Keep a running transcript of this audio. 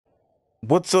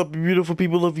What's up, you beautiful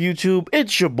people of YouTube?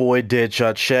 It's your boy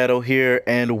DEadSHotSHadow here,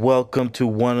 and welcome to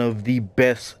one of the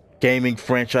best gaming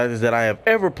franchises that I have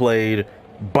ever played,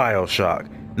 BioShock.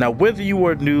 Now, whether you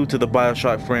are new to the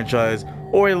BioShock franchise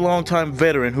or a longtime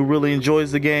veteran who really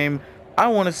enjoys the game, I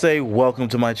want to say welcome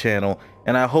to my channel,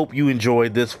 and I hope you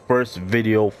enjoyed this first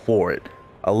video for it.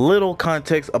 A little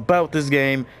context about this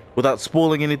game, without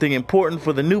spoiling anything important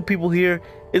for the new people here,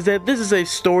 is that this is a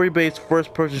story-based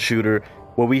first-person shooter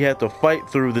where we have to fight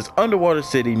through this underwater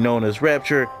city known as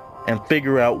Rapture and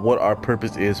figure out what our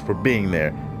purpose is for being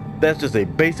there. That's just a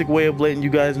basic way of letting you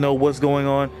guys know what's going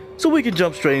on, so we can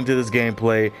jump straight into this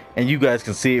gameplay and you guys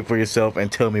can see it for yourself and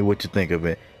tell me what you think of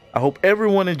it. I hope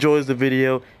everyone enjoys the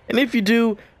video, and if you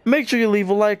do, make sure you leave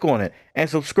a like on it and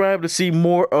subscribe to see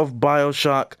more of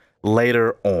BioShock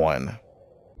later on.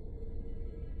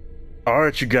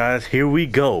 Alright, you guys, here we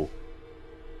go.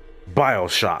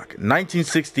 BioShock,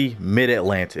 1960,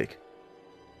 Mid-Atlantic.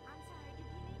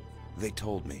 They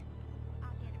told me.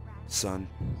 Son,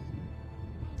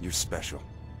 you're special.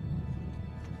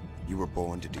 You were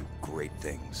born to do great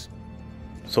things.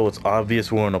 So it's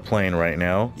obvious we're on a plane right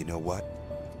now. You know what?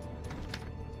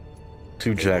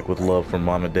 To Jack with love from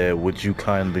Mom and Dad, would you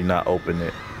kindly not open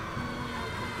it?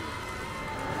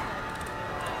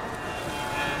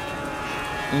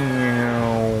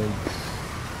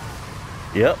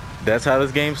 Yep, that's how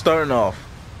this game's starting off.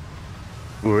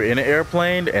 We were in an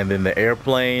airplane, and then the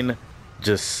airplane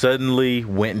just suddenly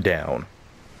went down.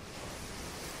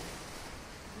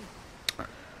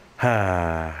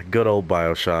 Ah, good old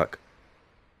BioShock.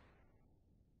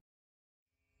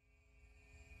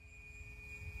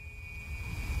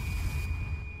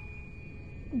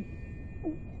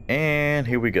 And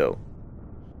here we go.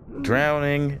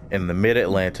 Drowning in the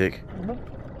mid-Atlantic.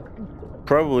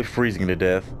 Probably freezing to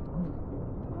death.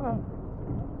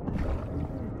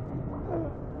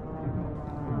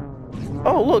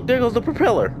 Oh, look, there goes the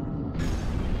propeller.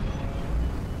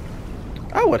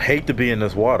 I would hate to be in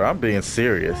this water. I'm being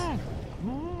serious.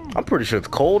 I'm pretty sure it's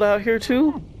cold out here,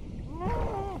 too.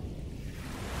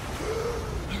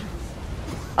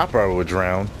 I probably would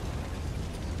drown.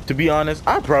 To be honest,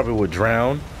 I probably would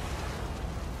drown.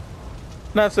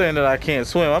 Not saying that I can't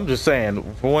swim. I'm just saying,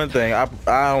 for one thing, I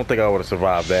don't think I would have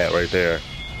survived that right there.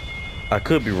 I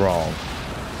could be wrong.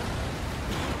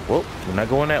 Well, we're not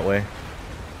going that way.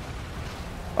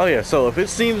 Oh yeah, so if it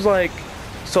seems like,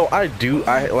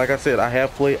 like I said, I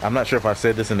have played, I'm not sure if I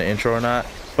said this in the intro or not,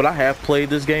 but I have played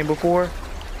this game before,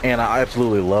 and I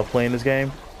absolutely love playing this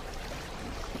game,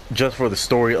 just for the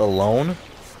story alone.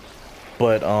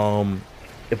 But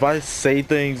if I say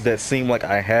things that seem like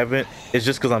I haven't, it's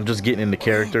just because I'm just getting into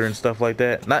character and stuff like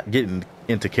that. Not getting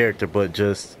into character, but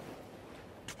just,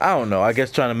 I don't know, I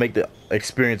guess trying to make the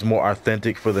experience more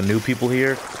authentic for the new people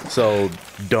here, so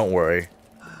don't worry.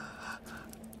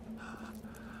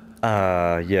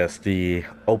 Yes, the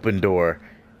open door.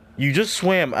 You just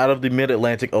swam out of the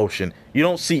mid-Atlantic Ocean. You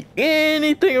don't see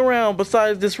anything around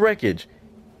besides this wreckage.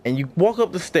 And you walk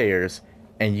up the stairs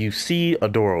and you see a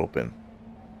door open.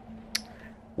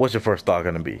 What's your first thought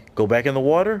gonna be? Go back in the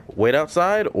water, wait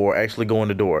outside, or actually go in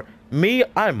the door? Me,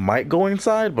 I might go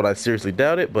inside, but I seriously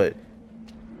doubt it, but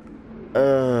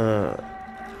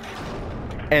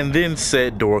and then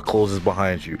said door closes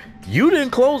behind you. You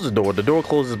didn't close the door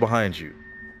closes behind you.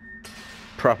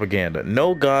 Propaganda.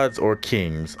 No gods or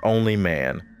kings, only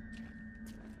man.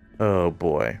 Oh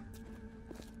boy.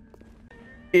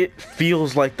 It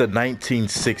feels like the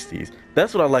 1960s.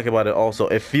 That's what I like about it also.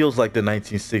 It feels like the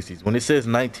 1960s. When it says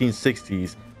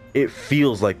 1960s, it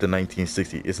feels like the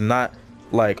 1960s. It's not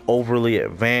like overly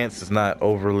advanced. It's not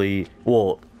overly,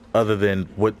 well, other than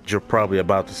what you're probably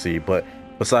about to see. But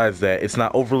besides that, it's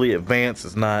not overly advanced.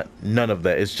 It's not none of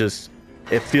that. It's just,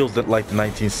 it feels like the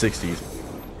 1960s.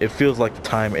 It feels like the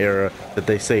time era that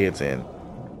they say it's in.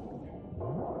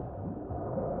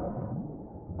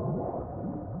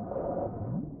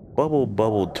 Bubble,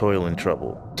 bubble, toil and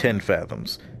trouble. 10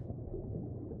 fathoms.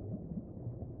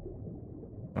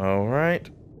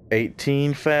 Alright.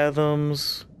 18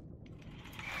 fathoms.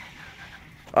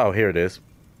 Oh, here it is.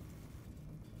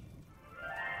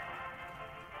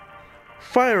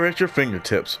 Fire at your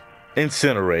fingertips.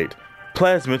 Incinerate.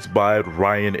 Plasmids by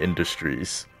Ryan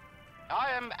Industries.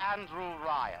 I am Andrew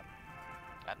Ryan,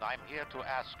 and I'm here to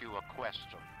ask you a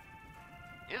question.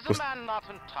 Is a man not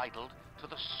entitled to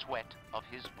the sweat of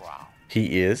his brow?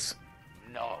 He is.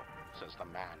 No, says the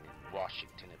man in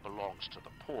Washington, it belongs to the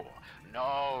poor.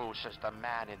 No, says the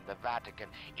man in the Vatican,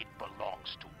 it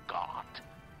belongs to God.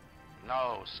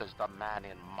 No, says the man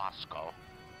in Moscow,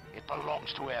 it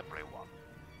belongs to everyone.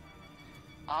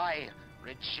 I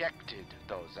rejected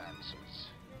those answers.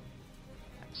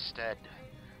 Instead,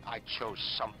 I chose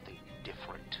something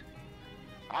different.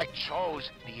 I chose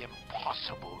the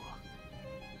impossible.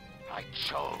 I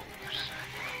chose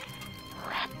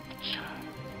Rapture.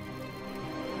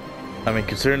 I mean,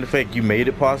 considering the fact you made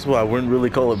it possible, I wouldn't really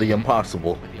call it the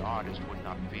impossible. Where the artist would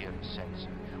not fear the censor,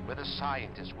 where the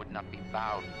scientist would not be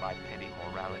bound by petty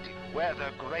morality, where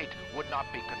the great would not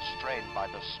be constrained by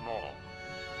the small.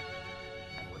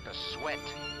 And with the sweat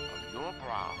of your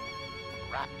brow,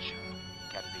 Rapture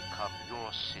can become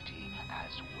your city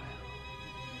as well.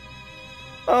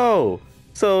 Oh,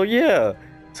 so yeah.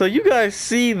 So you guys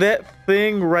see that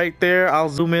thing right there? I'll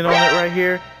zoom in on it right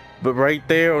here. But right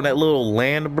there on that little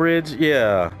land bridge,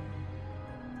 yeah.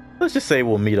 Let's just say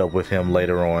we'll meet up with him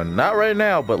later on. Not right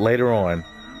now, but later on.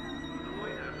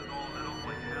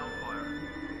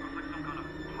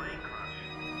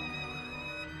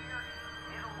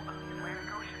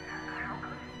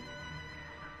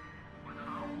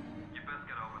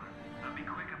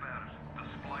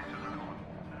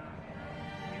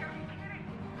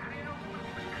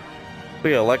 But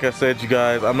yeah, like I said, you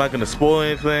guys, I'm not gonna spoil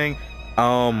anything.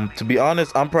 To be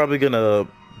honest, I'm probably gonna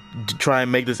try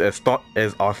and make this as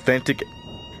authentic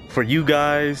for you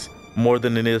guys more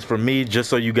than it is for me, just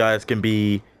so you guys can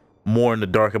be more in the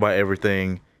dark about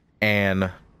everything.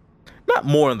 And not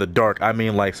more in the dark, I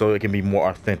mean like so it can be more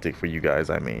authentic for you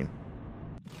guys, I mean.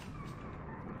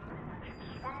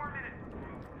 Just one more minute.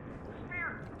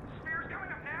 Spear's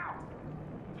coming up now.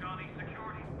 Johnny,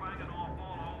 security's banging all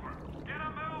over. Get a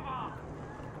move on.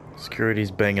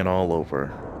 Security's banging all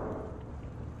over.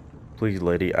 Please,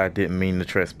 lady, I didn't mean to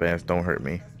trespass. Don't hurt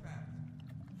me.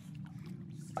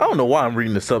 I don't know why I'm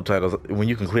reading the subtitles when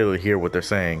you can clearly hear what they're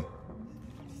saying.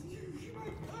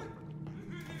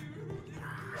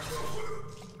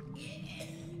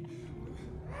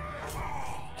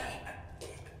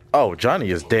 Oh, Johnny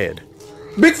is dead.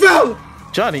 Big fella!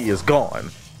 Johnny is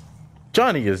gone.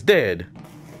 Johnny is dead.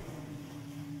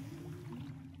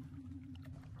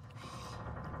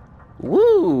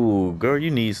 Woo, girl, you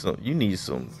need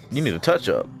a touch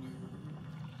up.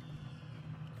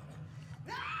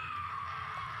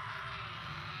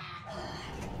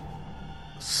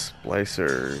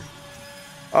 Splicer.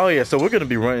 Oh yeah, so we're gonna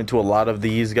be running into a lot of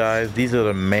these guys. These are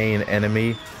the main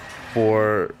enemies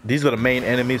for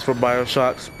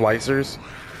BioShock, splicers.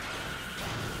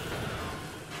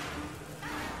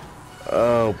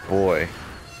 Oh boy.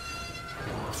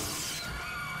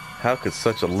 How could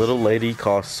such a little lady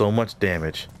cause so much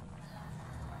damage?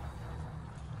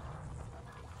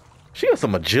 She got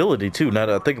some agility too, now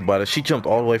that I think about it. She jumped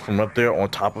all the way from up there on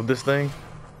top of this thing.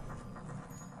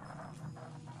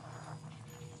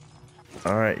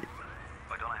 Alright.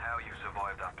 I don't know how you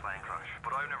survived that plane crash,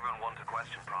 but I've never been one to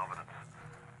question Providence.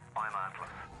 I'm Atlas,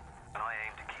 and I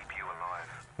aim to keep you alive.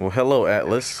 Well, hello,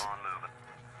 Atlas. Keep on moving.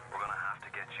 We're gonna have to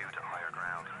get you to higher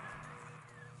ground.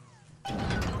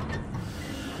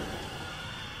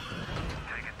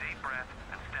 Take a deep breath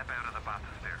and step out of the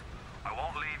bathysphere. I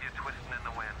won't leave you twisting in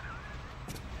the wind.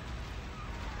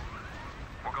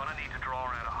 We're gonna need to draw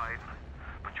her out of hiding,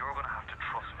 but you're gonna have to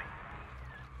trust me.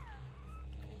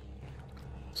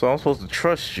 So I'm supposed to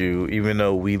trust you even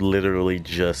though we literally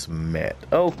just met.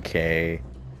 Okay.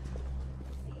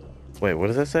 Wait, what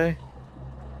does that say?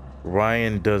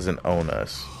 Ryan doesn't own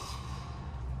us.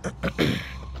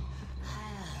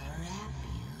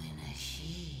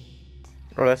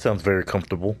 Oh, that sounds very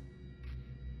comfortable.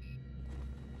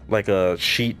 Like a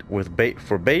sheet with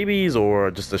for babies,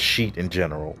 or just a sheet in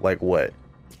general? Like what?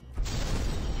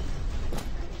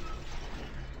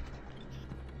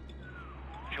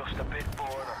 Just a bit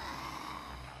border.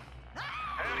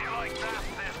 How do you like that,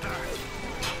 sister?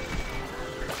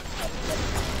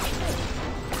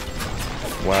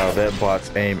 Wow, that bot's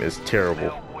aim is terrible.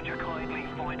 Now, would you kindly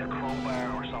find a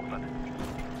crowbar or something?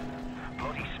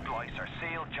 Bloody splicer,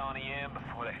 seal Johnny in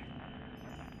before they...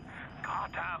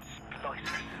 Goddamn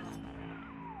splicers.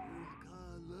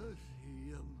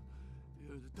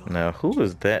 Now, who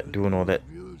is that doing all that?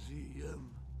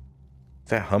 Is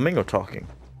that humming or talking?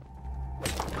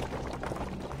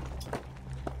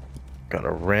 Got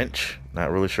a wrench. Not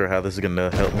really sure how this is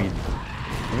gonna help me.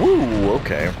 Woo,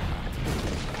 okay.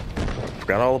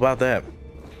 Forgot all about that.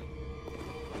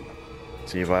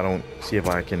 See if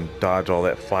I can dodge all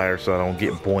that fire so I don't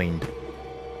get boinged.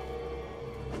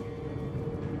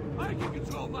 I can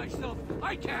control myself.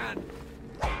 I can.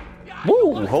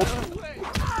 Woo, hold.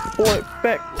 Boy,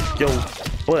 back yo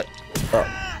butt up.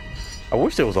 I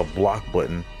wish there was a block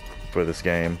button for this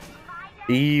game.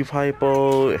 Eve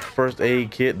hypo, first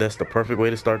aid kit. That's the perfect way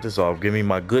to start this off. Give me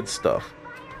my good stuff.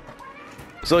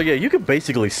 So yeah, you can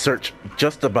basically search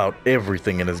just about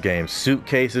everything in this game.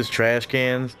 Suitcases, trash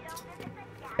cans.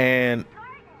 And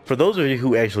for those of you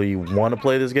who actually want to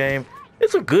play this game,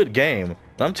 it's a good game.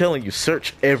 I'm telling you,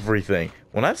 search everything.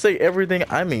 When I say everything,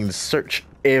 I mean search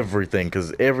everything,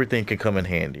 because everything can come in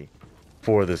handy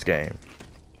for this game.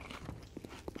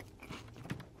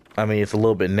 I mean, it's a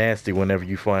little bit nasty whenever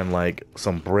you find like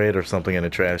some bread or something in a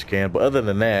trash can, but other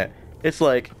than that, it's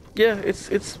like, yeah,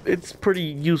 it's pretty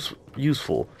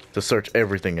useful to search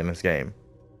everything in this game.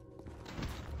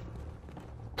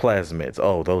 Plasmids,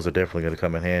 oh, those are definitely going to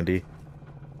come in handy.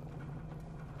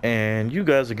 And you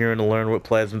guys are going to learn what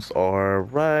plasmids are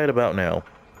right about now.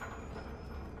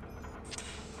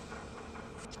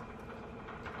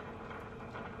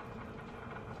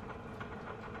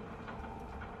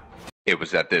 It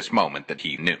was at this moment that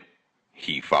he knew.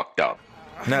 He fucked up.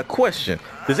 Now, question.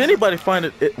 Does anybody find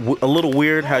it a little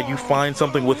weird how you find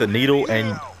something with a needle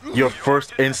and your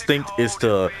first instinct is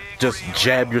to just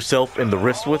jab yourself in the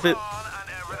wrist with it?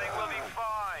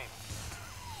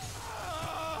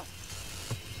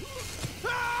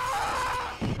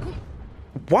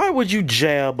 Why would you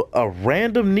jab a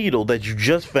random needle that you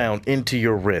just found into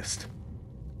your wrist?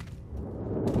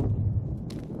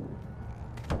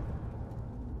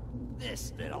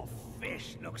 This little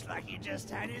fish looks like he just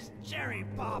had his cherry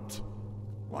popped.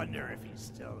 Wonder if he's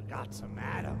still got some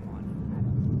Adam on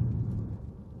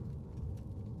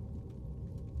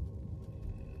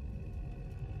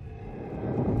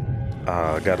him.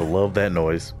 Ah, gotta love that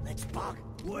noise. Let's buck.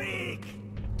 Weak.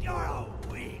 You're a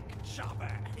weak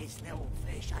chopper. This little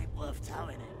fish ain't worth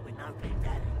towing it with no big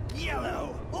daddy.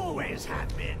 Yellow always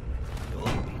have been. You'll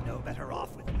be no better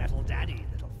off with metal daddy,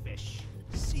 little fish.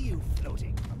 See you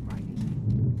floating from right.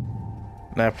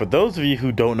 Now, for those of you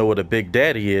who don't know what a Big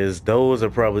Daddy is, those are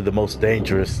probably the most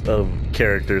dangerous of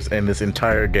characters in this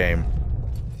entire game.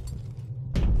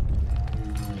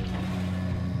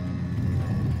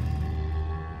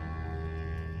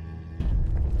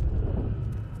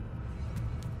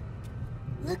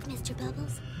 Look, Mr.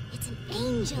 Bubbles, it's an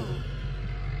angel.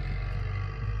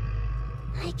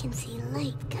 I can see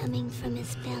light coming from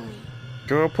his belly.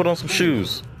 Girl, put on some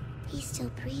shoes. He's still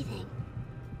breathing.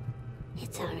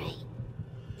 It's all right.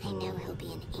 I know he'll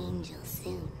be an angel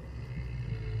soon.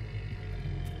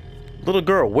 Little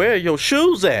girl, where are your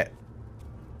shoes at?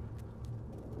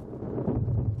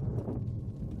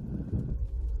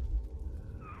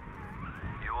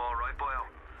 You alright, boyo?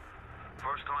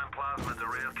 First time plasmid's a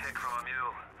real kick from a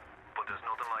mule, but there's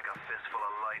nothing like a fistful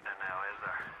of lightning now, is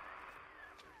there?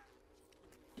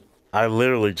 I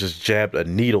literally just jabbed a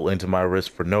needle into my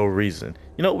wrist for no reason.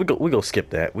 You know, we go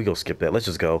skip that. We go skip that. Let's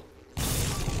just go.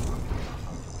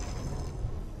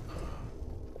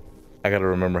 I gotta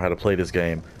remember how to play this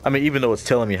game. I mean, even though it's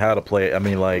telling me how to play it, I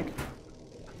mean, like,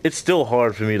 it's still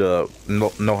hard for me to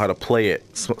know how to play it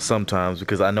sometimes,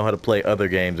 because I know how to play other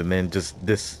games, and then just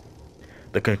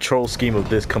the control scheme of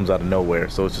this comes out of nowhere.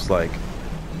 So it's just like,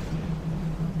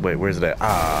 wait, where's it at?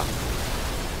 Ah.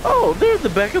 Oh, there's the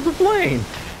back of the plane.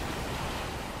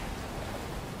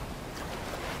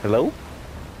 Hello?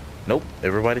 Nope,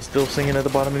 everybody's still singing at the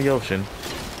bottom of the ocean.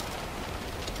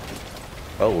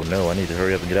 Oh no, I need to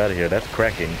hurry up and get out of here. That's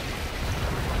cracking.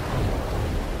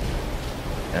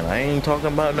 And I ain't talking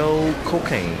about no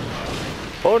cocaine.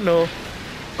 Oh no.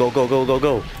 Go, go, go, go,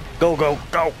 go. Go, go,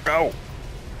 go, go.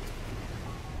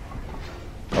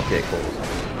 Okay, cool.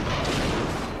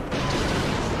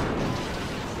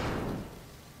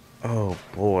 Oh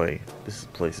boy, this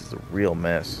place is a real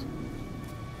mess.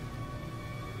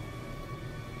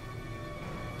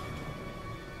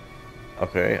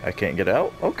 Okay, I can't get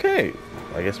out? Okay.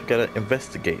 I guess we gotta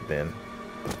investigate then.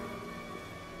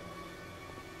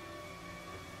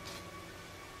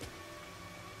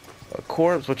 A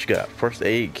corpse, what you got? First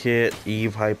aid kit,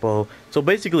 Eve hypo. So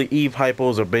basically, Eve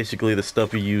hypos are basically the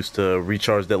stuff you use to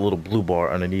recharge that little blue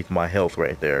bar underneath my health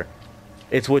right there.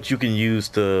 It's what you can use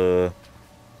to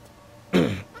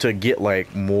to get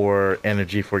like more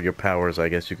energy for your powers, I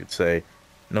guess you could say.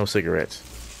 No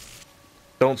cigarettes.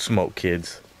 Don't smoke,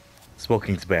 kids.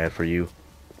 Smoking's bad for you.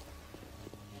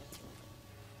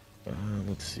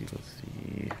 Let's see.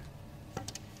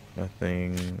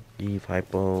 Nothing. Eve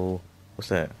hypo. What's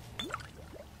that?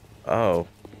 Oh.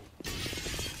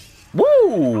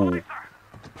 Woo! Give him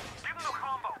the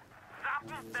combo. Zap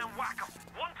him, then whack him.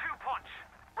 1-2 punch.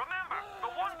 Remember, the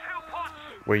 1-2 punch.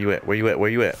 Where you at? Where you at? Where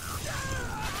you at?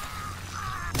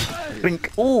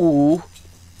 Bink. Ooh.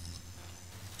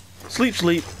 Sleep,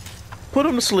 sleep. Put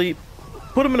him to sleep.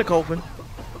 Put him in a coffin.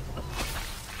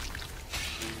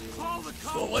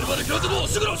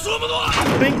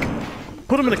 Bink.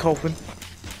 Put him in a coffin.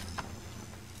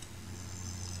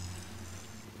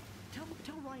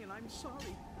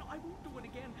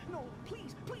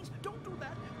 please, please, don't do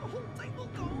that. The whole thing will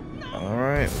go. No. All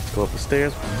right, let's go up the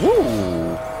stairs.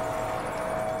 Woo!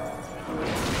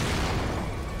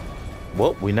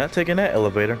 Well, we're not taking that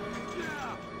elevator.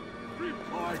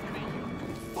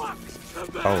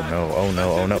 Oh no, oh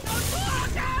no, oh no.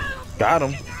 Got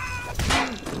him.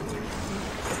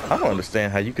 I don't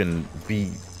understand how you can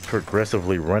be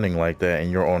progressively running like that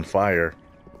and you're on fire.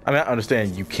 I mean, I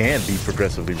understand you can be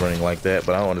progressively running like that,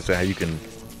 but I don't understand how you can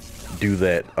do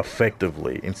that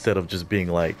effectively instead of just being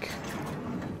like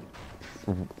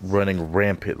running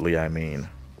rampantly, I mean.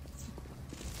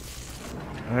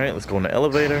 All right, let's go in the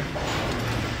elevator.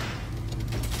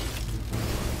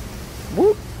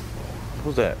 Whoop. What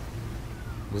was that?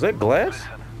 Was that glass?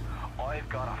 Listen, I've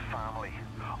got a family.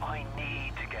 I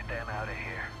need to get them out of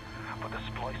here. But the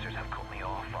splicers have cut me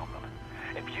off from them.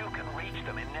 If you can reach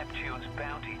them in Neptune's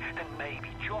bounty, then maybe,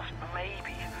 just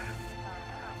maybe.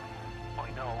 I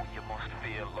know you must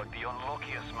feel like the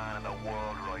unluckiest man in the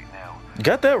world right now. You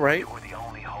got that right. You are the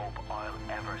only hope I'll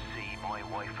ever see my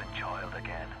wife and child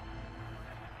again.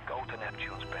 Go to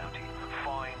Neptune's bounty.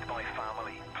 Find my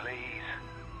family, please.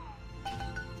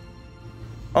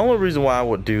 Only reason why I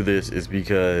would do this is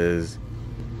because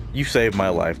you saved my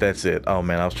life. That's it. Oh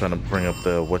man, I was trying to bring up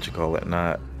the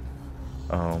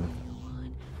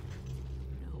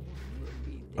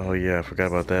oh yeah, I forgot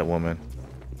about that woman.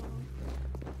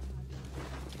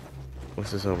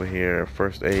 What's this over here?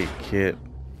 First aid kit.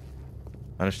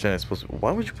 I understand it's supposed to.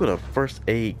 Why would you put a first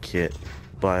aid kit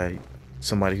by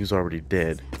somebody who's already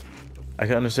dead? I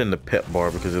can understand the pep bar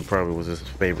because it probably was his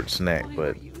favorite snack,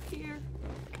 but.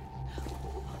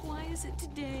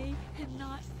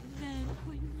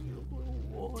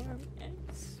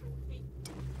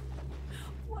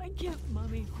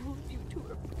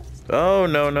 Oh,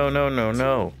 no, no, no, no,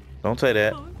 no. Don't say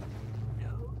that. Oh,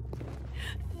 no.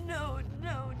 No,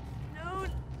 no, no,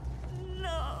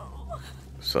 no.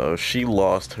 So she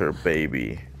lost her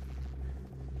baby.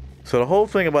 So the whole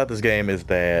thing about this game is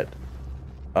that,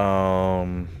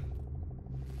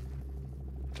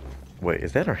 wait,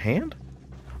 is that her hand?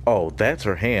 Oh, that's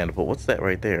her hand, but what's that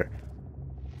right there?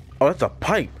 Oh, that's a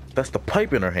pipe. That's the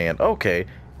pipe in her hand. Okay.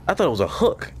 I thought it was a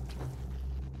hook.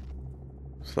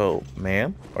 So,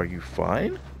 ma'am, are you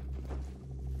fine?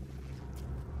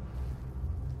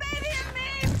 Baby and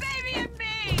me! Baby and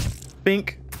me!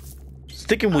 Bink.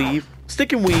 Stick and weave.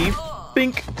 Stick and weave.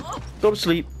 Bink. Go to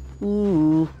sleep.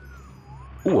 Ooh.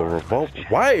 Ooh, a revolver.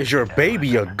 Why is your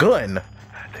baby a gun?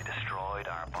 They destroyed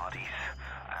our bodies,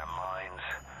 our minds.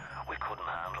 We couldn't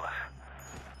handle it.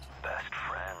 Best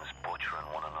friends butchering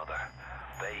one another.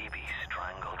 Babies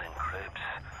strangled in cribs.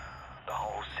 The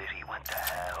whole city went to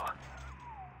hell.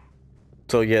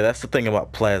 So yeah, that's the thing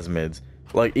about plasmids.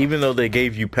 Like, even though they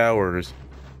gave you powers,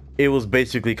 it was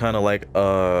basically kind of like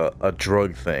a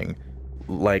drug thing.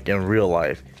 Like in real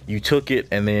life, you took it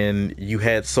and then you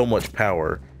had so much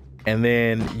power, and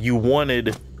then you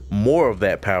wanted more of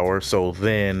that power, so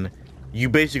then you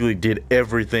basically did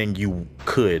everything you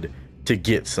could to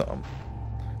get some.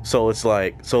 So it's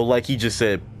like, like he just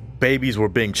said, babies were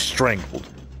being strangled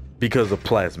because of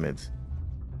plasmids.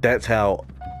 That's how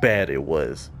bad it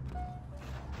was.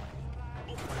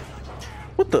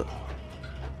 What the?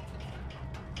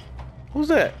 Who's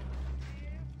that?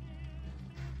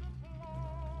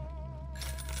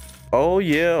 Oh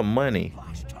yeah, money.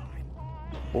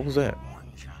 What was that?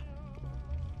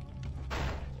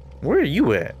 Where are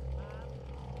you at?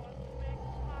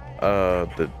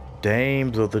 The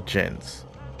dames or the gents?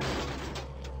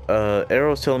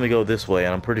 Arrow's telling me to go this way,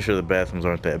 and I'm pretty sure the bathrooms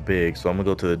aren't that big, so I'm gonna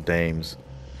go to the dames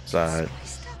side.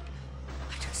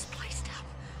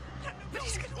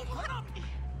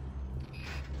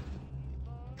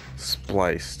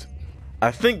 Spliced.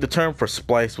 I think the term for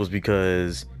spliced was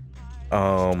because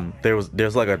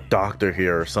there's like a doctor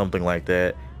here or something like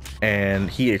that, and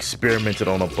he experimented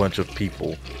on a bunch of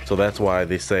people, so that's why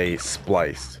they say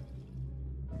spliced,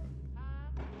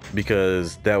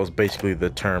 because that was basically the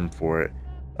term for it.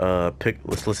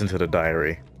 Let's listen to the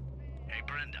diary. Hey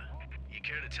Brenda, you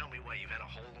care to tell me why you've had a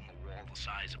hole in the wall the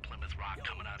size of Plymouth Rock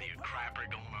coming out of your crapper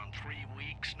going on 3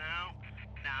 weeks now?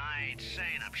 Nah, I ain't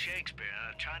saying I'm Shakespeare.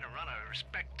 I'm trying to run a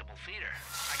respectable theater.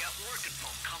 I got working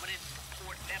folk coming in from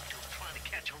Port Neptune trying to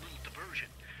catch a little diversion.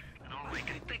 And all I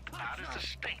can think about is the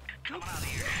stink coming out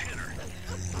of your shitter.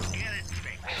 Get it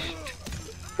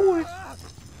fixed. Boy.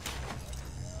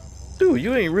 Dude,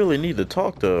 you ain't really need to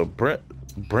talk to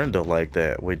Brenda like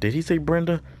that. Wait, did he say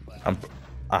Brenda?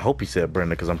 I hope he said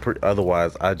Brenda, because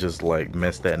otherwise I just like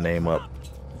messed that name up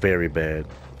very bad.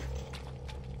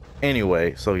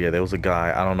 Anyway, so yeah, there was a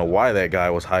guy. I don't know why that guy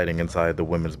was hiding inside the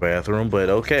women's bathroom, but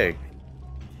okay.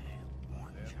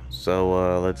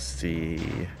 So let's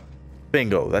see.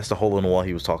 Bingo, that's the hole in the wall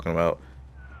he was talking about.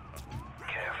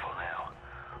 Careful now.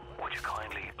 Would you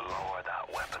kindly lower that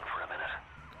weapon for a minute?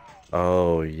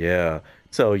 Oh yeah.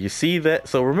 So you see that?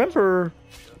 So remember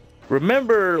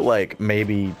like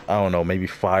maybe, I don't know, maybe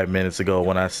 5 minutes ago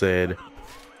when I said,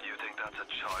 You think that's a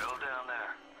child down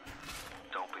there?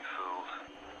 Don't be fooled.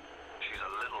 She's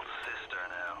a little sister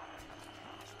now.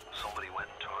 Somebody went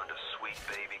and turned a sweet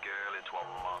baby girl into a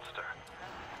monster.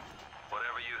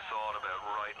 Whatever you thought about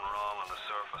right and wrong on the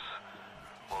surface,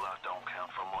 well, that don't count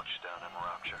for much down in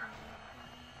Rapture.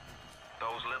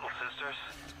 Those little sisters,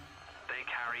 they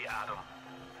carry Adam,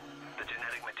 the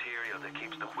genetic material that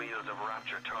keeps the wheels of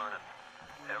Rapture turning.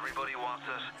 Everybody wants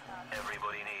it,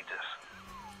 everybody needs it.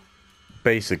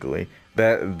 basically,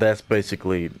 that's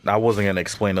basically, I wasn't gonna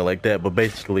explain it like that, but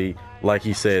basically, like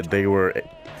he said, they were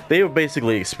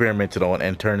basically experimented on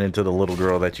and turned into the little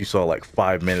girl that you saw like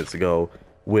 5 minutes ago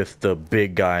with the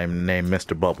big guy named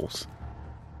Mr. Bubbles.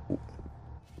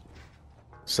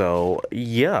 So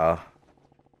yeah,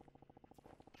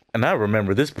 and I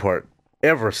remember this part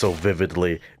ever so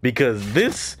vividly because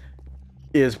this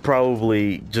is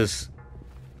probably just,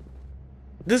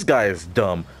 this guy is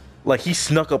dumb. Like, he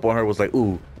snuck up on her, was like,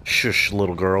 ooh, shush,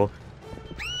 little girl.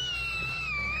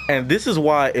 And this is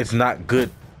why it's not good.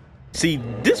 See,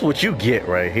 this is what you get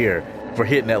right here for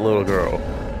hitting that little girl.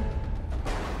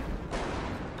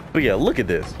 But yeah, look at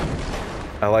this.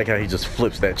 I like how he just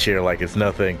flips that chair like it's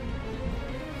nothing.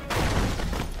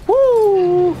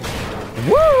 Woo! Woo!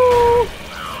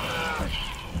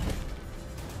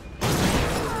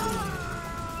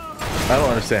 I don't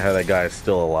understand how that guy is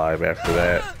still alive after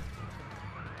that.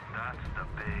 That's the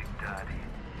big daddy.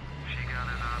 She got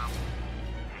his Adam.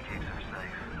 He keeps her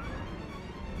safe.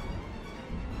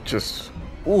 Just,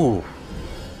 ooh.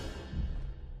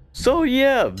 So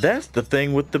yeah, that's the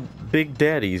thing with the big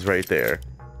daddies right there.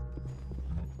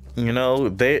 You know,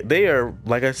 they are,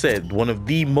 like I said, one of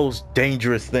the most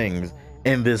dangerous things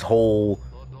in this whole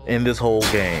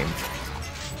game.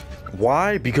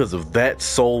 Why? Because of that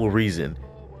sole reason.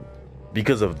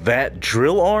 Because of that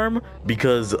drill arm,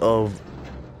 because of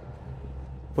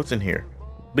what's in here.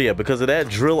 But yeah, because of that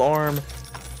drill arm.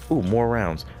 Ooh, more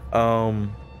rounds.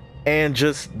 And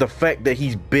just the fact that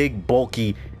he's big,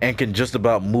 bulky, and can just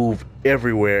about move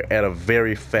everywhere at a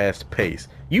very fast pace.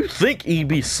 You think he'd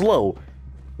be slow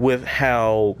with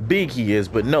how big he is,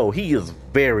 but no, he is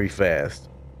very fast.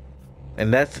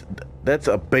 And that's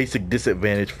a basic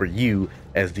disadvantage for you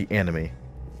as the enemy.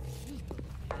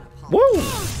 Woo!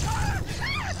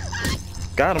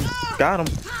 Got him, got him,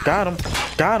 got him,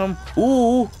 got him.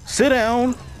 Ooh, sit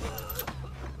down.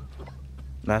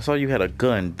 Now I saw you had a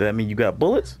gun. Does that mean you got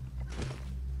bullets?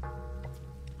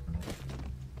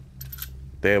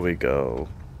 There we go.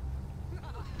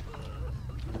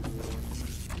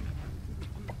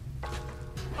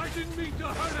 I didn't mean to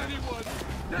hurt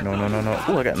anyone. No, no, no, no.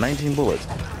 Ooh, I got 19 bullets.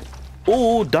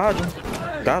 Ooh, dodge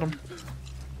him. Got him.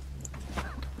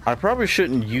 I probably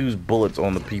shouldn't use bullets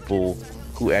on the people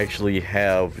who actually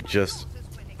have just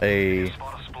a...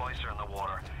 Spot a splicer in the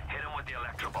water. Hit him with the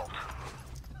electrobolt.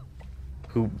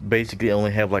 Who basically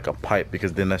only have like a pipe,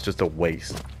 because then that's just a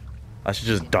waste. I should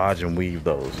just dodge and weave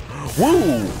those.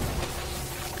 Woo!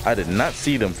 I did not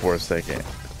see them for a second.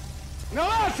 Now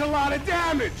that's a lot of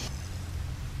damage.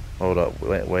 Hold up,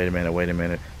 wait a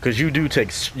minute, because you do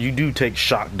take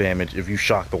shock damage if you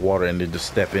shock the water and then just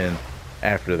step in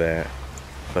after that.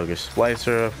 Thuggish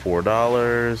Splicer,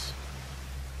 $4.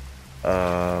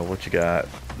 What you got?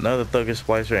 Another Thuggish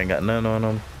Splicer, ain't got none on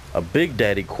him. A Big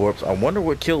Daddy corpse. I wonder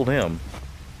what killed him.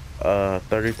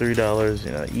 $33.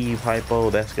 You know, Eve Hypo.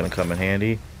 That's gonna come in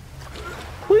handy.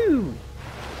 Woo!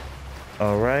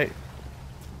 All right.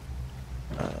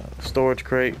 Storage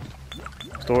crate.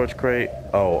 Storage crate.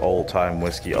 Oh, old time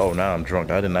whiskey. Oh, now I'm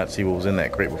drunk. I did not see what was in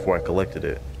that crate before I collected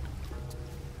it.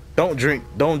 Don't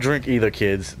drink either,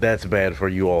 kids. That's bad for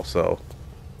you also.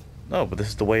 No, but this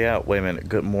is the way out. Wait a minute.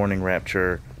 Good morning,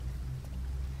 Rapture.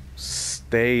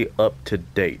 Stay up to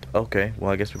date. Okay,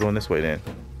 well, I guess we're going this way then.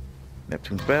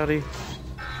 Neptune's Bounty.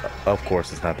 Of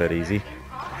course, it's not that easy.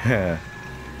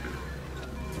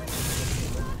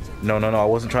 No, I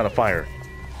wasn't trying to fire.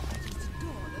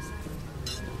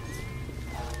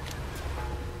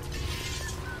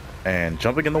 And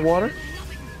jumping in the water.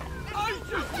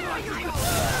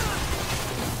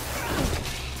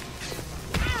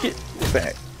 Get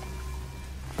back.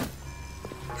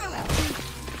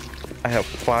 I have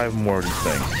 5 more of these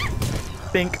things.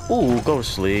 Think. Ooh, go to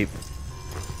sleep.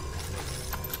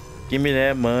 Give me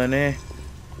that money.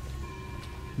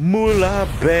 Moolah,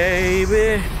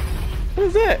 baby. What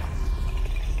is that?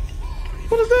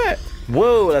 What is that?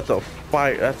 Whoa, that's a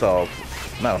fire. That's a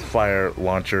not a fire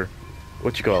launcher.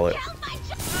 What you call it?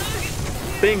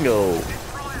 Bingo.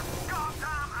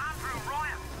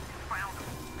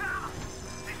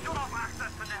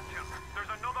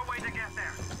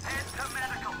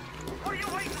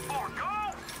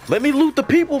 Let me loot the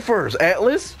people first,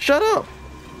 Atlas. Shut up.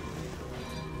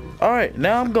 All right,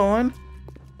 now I'm going.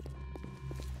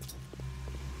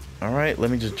 All right, let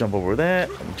me just jump over that.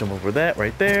 Let me jump over that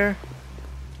right there.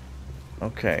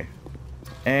 Okay.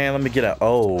 And let me get out.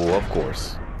 Oh, of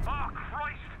course. Oh,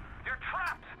 Christ! You're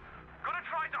trapped! Gonna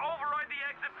try to override the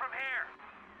exit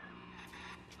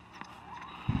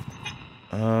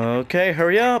from here. Okay,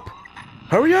 hurry up.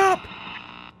 Hurry up.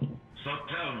 So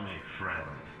tell me, friend,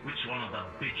 which one of the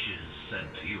bitches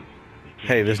sent you?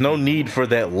 Hey, there's no need for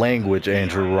that language,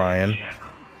 Andrew Ryan.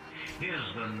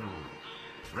 Here's the news.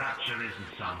 Rapture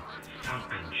isn't some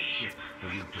sunken ship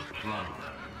for you to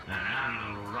plunder. And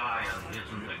Andrew Ryan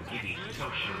isn't a giddy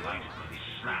socialite to be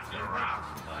slapped around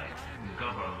by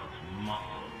government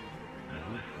muscle.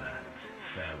 And with that,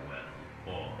 farewell.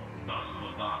 Or das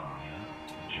Vidania,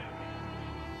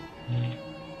 Jerry.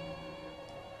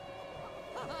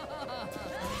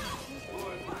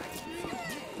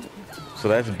 So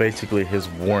that's basically his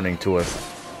warning to us.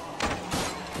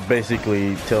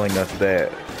 Basically telling us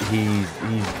that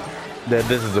that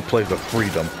this is a place of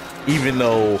freedom, even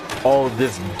though all of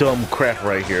this dumb crap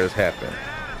right here has happened.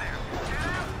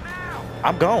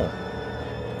 I'm gone.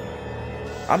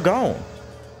 I'm gone.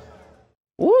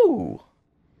 Woo!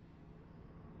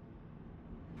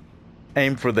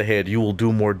 Aim for the head. You will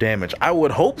do more damage. I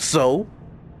would hope so.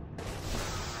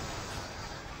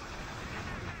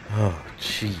 Oh,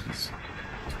 jeez.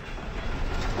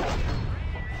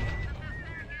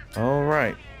 All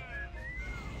right.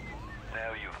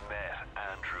 Now you've met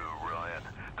Andrew Ryan,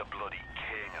 the bloody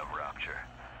king of Rapture.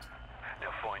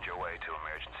 Now find your way to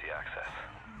emergency access.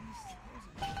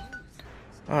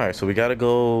 All right, so we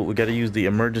gotta use the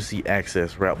emergency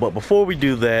access route. But before we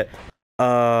do that,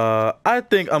 I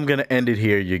think I'm gonna end it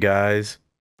here, you guys.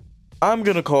 I'm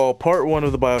gonna call part 1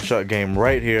 of the BioShock game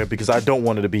right here because I don't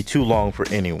want it to be too long for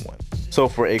anyone. So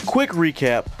for a quick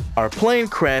recap, our plane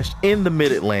crashed in the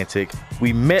mid-Atlantic.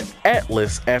 We met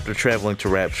Atlas after traveling to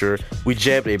Rapture. We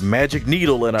jabbed a magic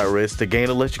needle in our wrist to gain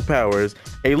electric powers.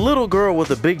 A little girl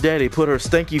with a big daddy put her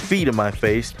stanky feet in my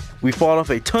face. We fought off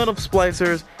a ton of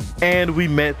splicers, and we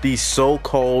met the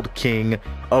so-called king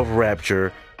of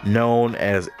Rapture, known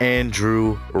as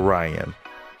Andrew Ryan.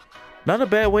 Not a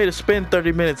bad way to spend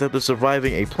 30 minutes after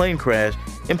surviving a plane crash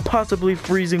in possibly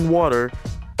freezing water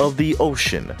of the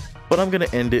ocean. But I'm gonna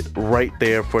end it right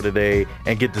there for today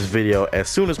and get this video as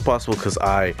soon as possible because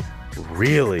I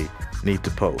really need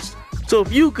to post. So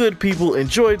if you good people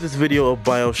enjoyed this video of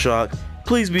BioShock,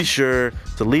 please be sure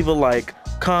to leave a like,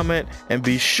 comment, and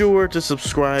be sure to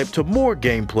subscribe to more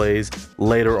gameplays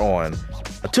later on.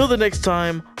 Until the next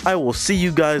time, I will see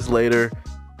you guys later.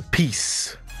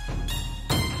 Peace.